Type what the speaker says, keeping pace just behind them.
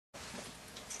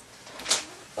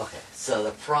So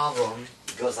the problem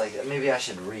goes like, maybe I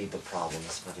should read the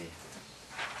problems, but he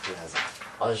hasn't.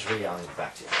 I'll just read it, I'll get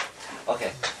back to you.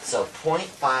 Okay, so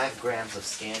 0.5 grams of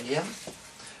scandium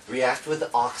react with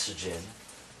oxygen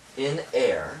in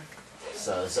air,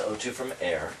 so it's O2 from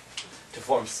air, to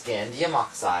form scandium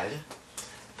oxide,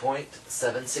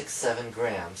 0.767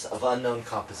 grams of unknown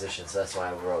composition, so that's why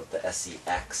I wrote the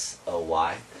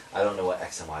SEXOY. I don't know what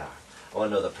X and Y are. I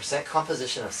want to know the percent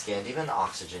composition of scandium and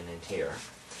oxygen in here,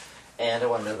 and I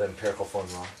want to know the empirical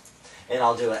formula. And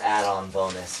I'll do an add-on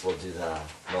bonus. We'll do the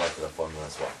molecular formula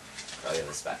as well. I'll give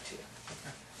this back to you.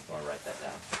 I want to write that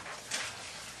down.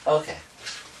 Okay.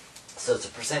 So it's a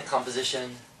percent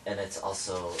composition, and it's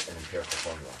also an empirical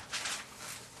formula.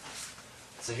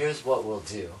 So here's what we'll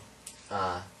do.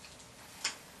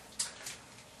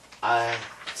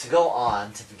 To go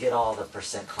on, to get all the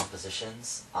percent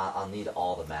compositions, I'll need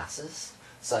all the masses.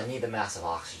 So I need the mass of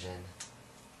oxygen.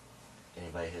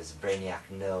 Anybody who's a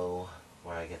brainiac know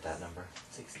where I get that number?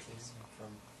 16 from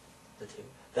the 2.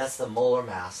 That's the molar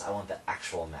mass. I want the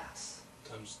actual mass.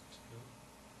 Times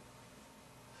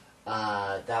 2.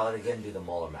 That would again be the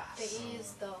molar mass. But you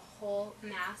use the whole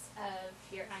mass of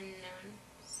your unknown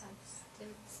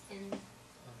substance in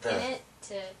it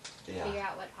to figure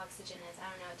out what oxygen is. I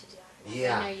don't know what to do after that.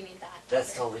 Yeah. I know you need that.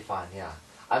 That's totally fine, yeah.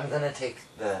 I'm going to take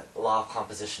the law of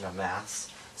composition of mass.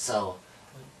 So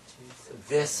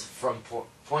this from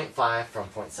 0.5 from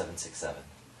 0.767.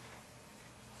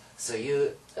 So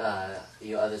you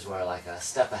others were like a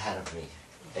step ahead of me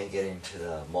in getting to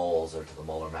the moles or to the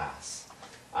molar mass.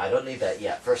 I don't need that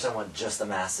yet. First I want just the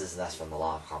masses, and that's from the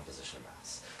law of composition of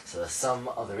mass. So the sum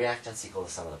of the reactants equal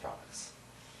the sum of the products.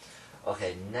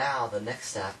 Okay, now the next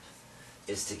step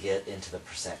is to get into the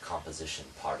percent composition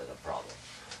part of the problem.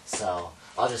 So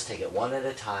I'll just take it one at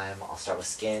a time. I'll start with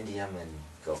scandium and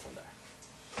go from there.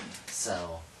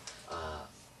 So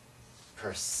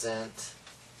percent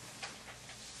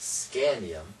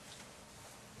scandium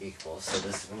equals, so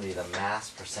this is going to be the mass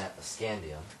percent of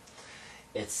scandium.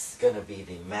 It's going to be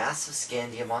the mass of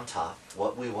scandium on top,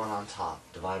 what we want on top,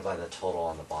 divided by the total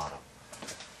on the bottom.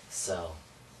 So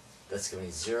that's going to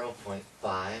be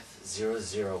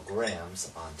 0.500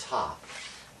 grams on top,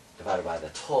 divided by the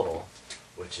total,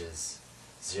 which is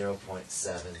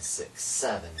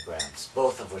 0.767 grams,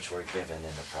 both of which were given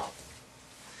in the problem.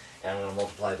 And I'm going to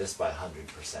multiply this by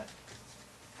 100%.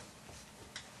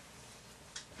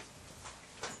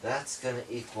 That's going to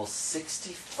equal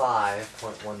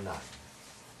 65.19.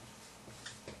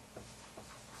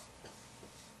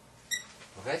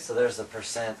 Okay, so there's the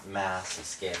percent mass of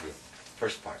scandium,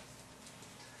 first part.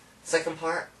 Second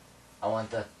part, I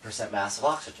want the percent mass of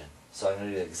oxygen. So I'm going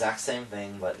to do the exact same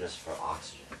thing, but just for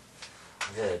oxygen.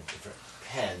 I'm going to get a different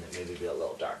pen that maybe be a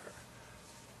little darker.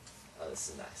 Oh, this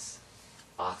is nice.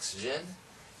 Oxygen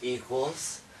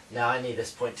equals, now I need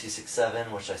this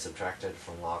 0.267, which I subtracted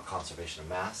from law of conservation of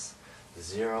mass.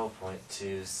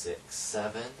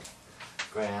 0.267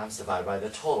 grams divided by the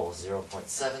total,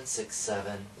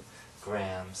 0.767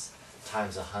 grams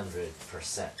times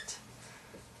 100%.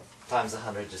 Times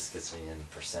 100 just gets me in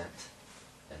percent.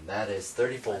 And that is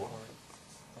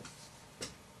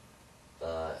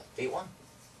 34.81.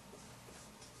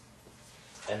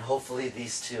 And hopefully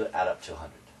these two add up to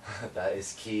 100. That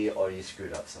is key, or you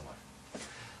screwed up somewhere.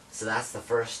 So that's the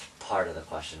first part of the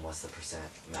question. What's the percent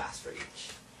mass for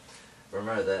each?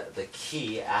 Remember, the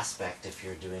key aspect if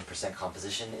you're doing percent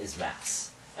composition is mass.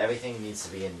 Everything needs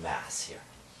to be in mass here.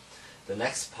 The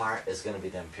next part is going to be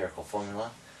the empirical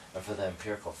formula. And for the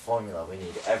empirical formula, we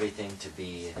need everything to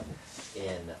be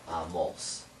in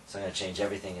moles. So I'm going to change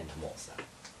everything into moles now.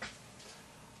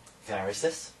 Can I erase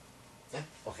this? Yeah?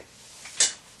 Okay.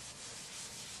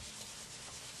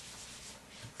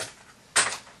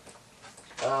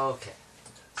 Okay.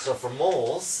 So for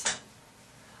moles,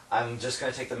 I'm just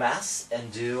going to take the mass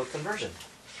and do a conversion.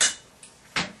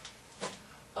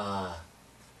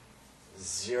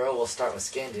 0, we'll start with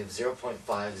scandium,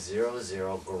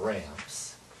 0.500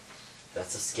 grams.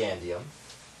 That's a scandium,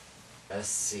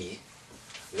 SC.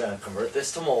 We're going to convert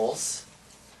this to moles.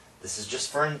 This is just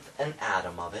for an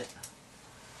atom of it.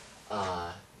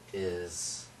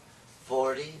 Is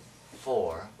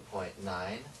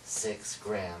 44.96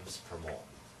 grams per mole.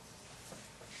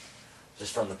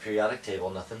 Just from the periodic table,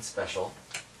 nothing special.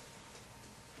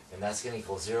 And that's going to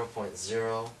equal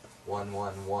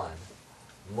 0.0111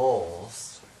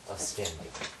 moles of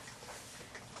scandium.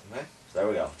 Okay, so there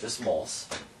we go, just moles.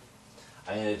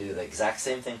 I'm going to do the exact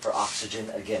same thing for oxygen,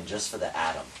 again, just for the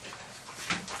atom.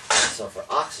 So for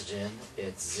oxygen,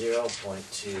 it's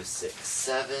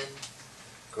 0.267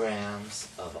 grams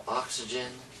of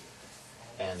oxygen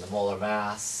And the molar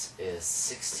mass is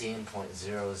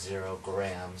 16.00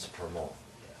 grams per mole.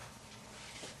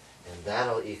 And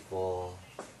that'll equal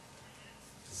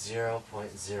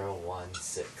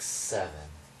 0.0167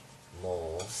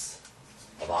 moles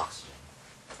of oxygen.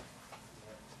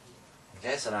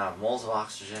 Okay, so now moles of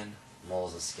oxygen,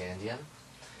 moles of scandium.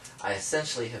 I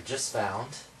essentially have just found,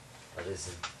 what is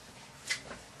it?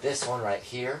 This one right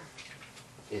here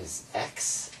is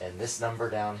X, and this number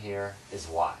down here is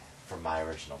Y from my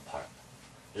original part.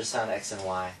 I just found X and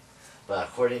Y, but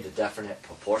according to definite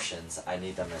proportions, I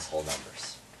need them as whole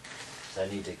numbers. So I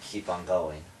need to keep on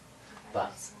going.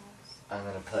 But I'm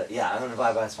going to put, I'm going to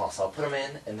divide by the smallest. So I'll put them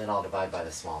in, and then I'll divide by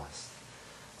the smallest.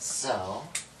 So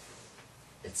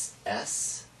it's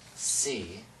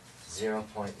SC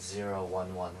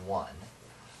 0.0111,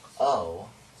 O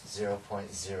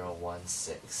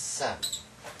 0.0167.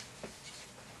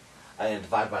 I'm going to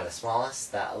divide by the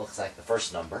smallest. That looks like the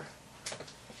first number.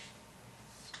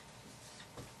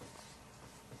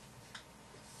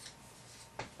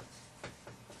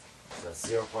 So that's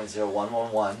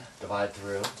 0.0111 divide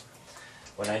through.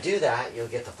 When I do that, you'll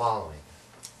get the following.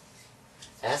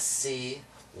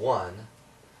 SC1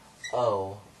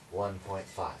 O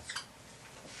 1.5.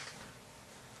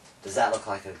 Does that look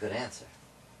like a good answer?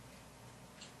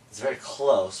 It's very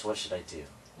close. What should I do?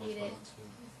 Need it in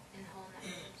whole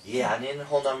numbers. Yeah, I need in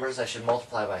whole numbers. I should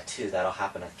multiply by 2. That'll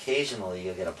happen occasionally.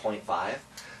 You'll get a 0.5.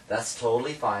 That's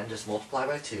totally fine. Just multiply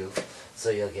by 2. So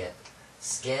you'll get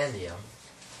scandium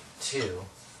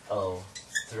 2O3.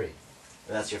 And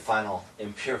that's your final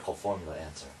empirical formula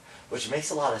answer. Which makes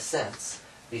a lot of sense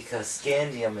because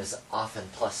scandium is often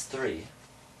 +3.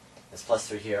 It's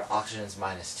 +3 here. Oxygen is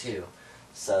 -2.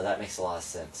 So that makes a lot of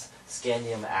sense.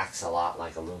 Scandium acts a lot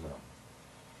like aluminum.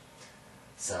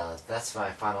 So that's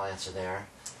my final answer there.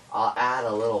 I'll add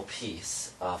a little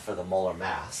piece for the molar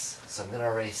mass. So I'm going to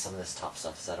erase some of this top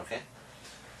stuff. Is that okay?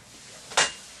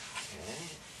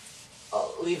 Okay.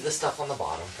 I'll leave the stuff on the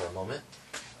bottom for a moment.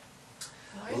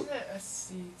 Why is it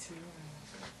SC2?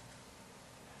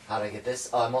 How did I get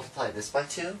this? I multiplied this by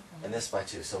 2 and this by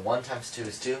 2. So 1 times 2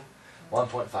 is 2.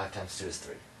 1.5 times 2 is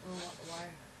 3. Well, why?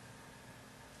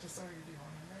 Just so you do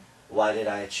one number? Why did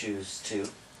I choose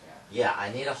 2? Yeah, I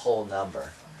need a whole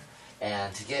number.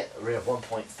 And to get rid of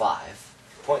 1.5,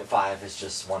 0.5 is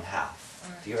just 1/2.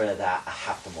 To get rid of that, I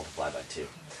have to multiply by 2.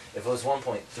 If it was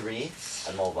 1.3,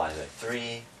 I'd multiply by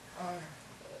 3,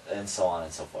 and so on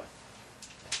and so forth.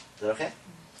 Is that okay?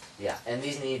 Yeah, and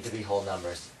these need to be whole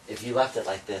numbers. If you left it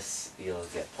like this, you'll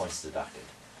get points deducted.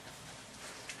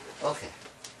 Okay.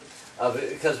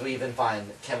 Because we even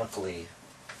find chemically,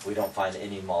 we don't find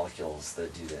any molecules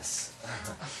that do this.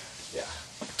 Yeah.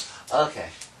 Okay.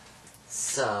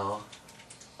 So,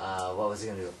 what was he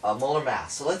going to do? Molar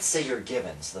mass. So let's say you're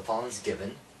given. So the following is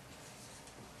given.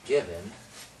 Given.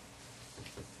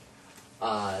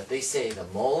 They say the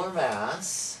molar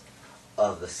mass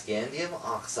of the scandium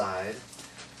oxide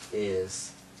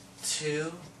is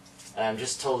 2, and I'm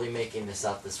just totally making this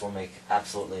up. This will make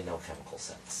absolutely no chemical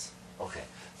sense. Okay.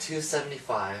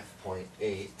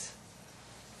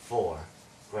 275.84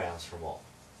 grams per mole.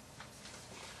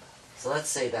 So let's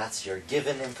say that's your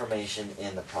given information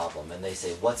in the problem, and they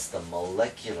say, what's the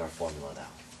molecular formula now?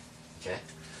 Okay?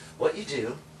 What you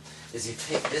do is you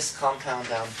take this compound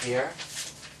down here,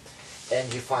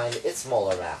 and you find its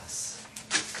molar mass.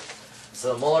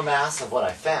 So the molar mass of what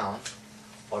I found,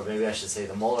 or maybe I should say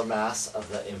the molar mass of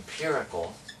the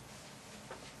empirical,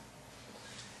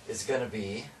 is going to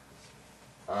be,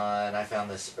 and I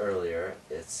found this earlier,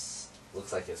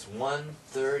 looks like it's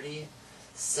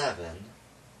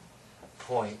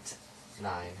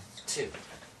 137.92.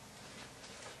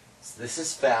 So this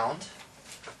is found,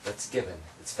 that's given.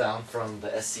 It's found from the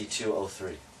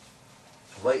SC2O3.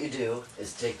 What you do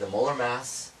is take the molar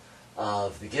mass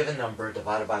of the given number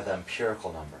divided by the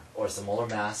empirical number, or it's the molar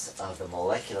mass of the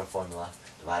molecular formula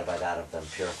divided by that of the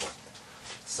empirical.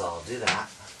 So I'll do that.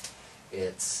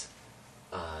 It's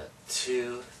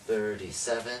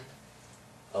 237,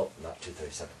 oh, not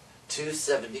 237,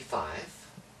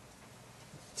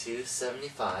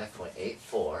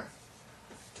 275.84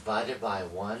 divided by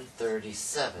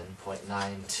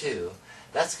 137.92,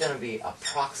 that's going to be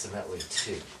approximately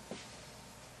 2,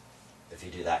 if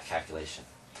you do that calculation.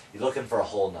 You're looking for a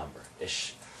whole number.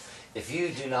 If you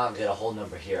do not get a whole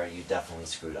number here, you definitely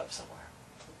screwed up somewhere.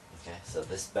 Okay, so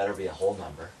this better be a whole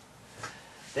number.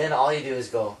 Then all you do is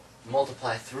go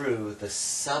multiply through the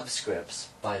subscripts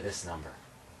by this number.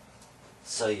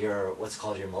 So your, what's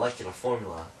called your molecular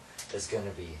formula is going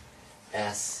to be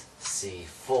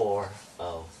SC4O6.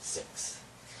 Is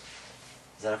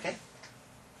that okay?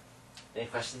 Any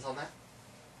questions on that?